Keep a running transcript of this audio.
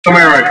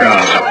America.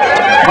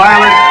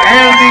 Pilot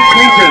Andy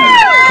Cayton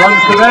from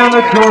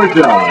Savannah,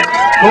 Georgia.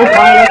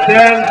 Co-pilot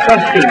Dan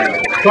Suskin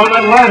from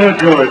Atlanta,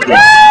 Georgia.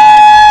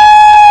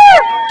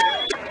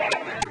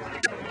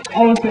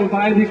 Aus den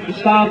Vereinigten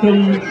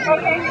Staaten,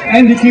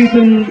 Andy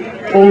Cayton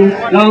und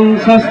Dan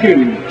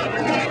Suskin.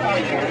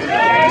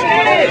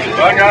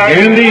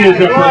 Andy is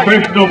a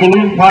professional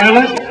balloon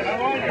pilot,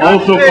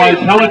 also flies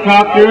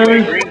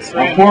helicopters,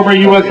 a former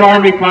U.S.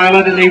 Army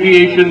pilot and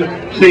aviation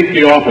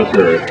safety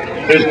officer.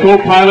 His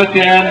co-pilot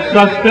Dan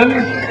Suskin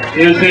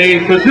is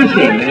a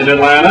physician in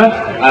Atlanta,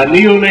 a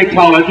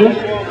neonatologist,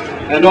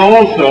 and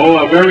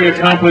also a very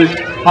accomplished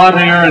hot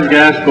air and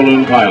gas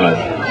balloon pilot.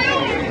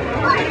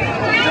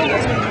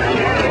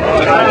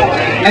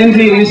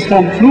 Andy is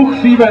vom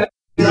Flugfieber.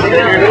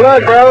 Good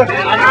luck, bro.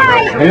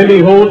 Andy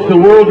holds the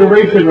world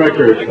duration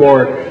record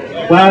for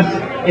Class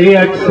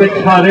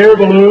AX6 hot air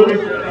balloons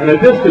and a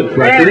distance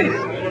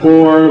record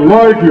for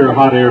larger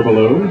hot air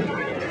balloons.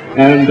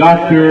 And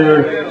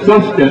Dr.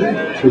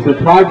 Suskin is the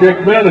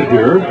project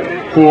manager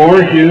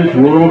for his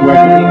world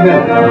record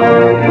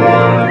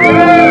event.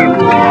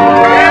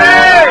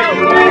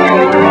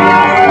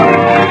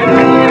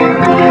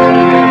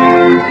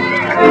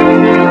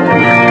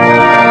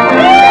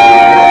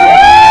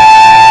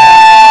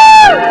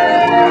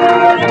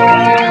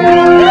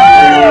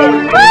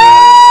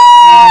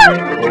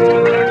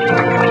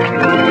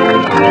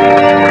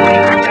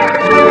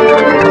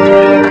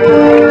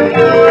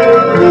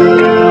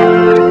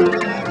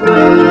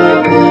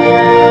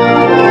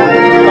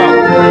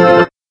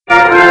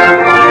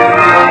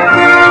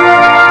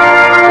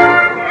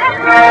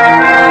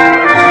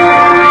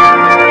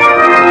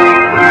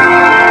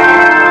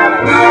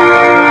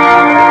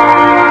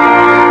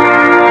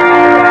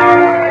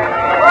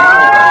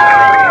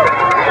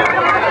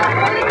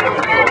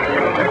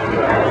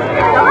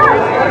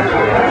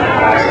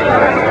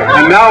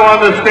 Now on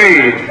the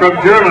stage from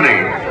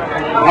Germany,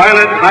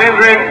 pilot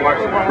Heinrich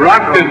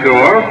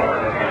Brochtendorf,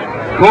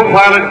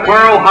 co-pilot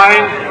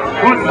Karl-Heinz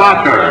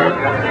Hutmacher.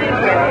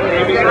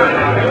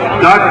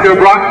 Dr.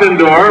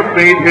 Brochtendorf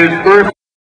made his first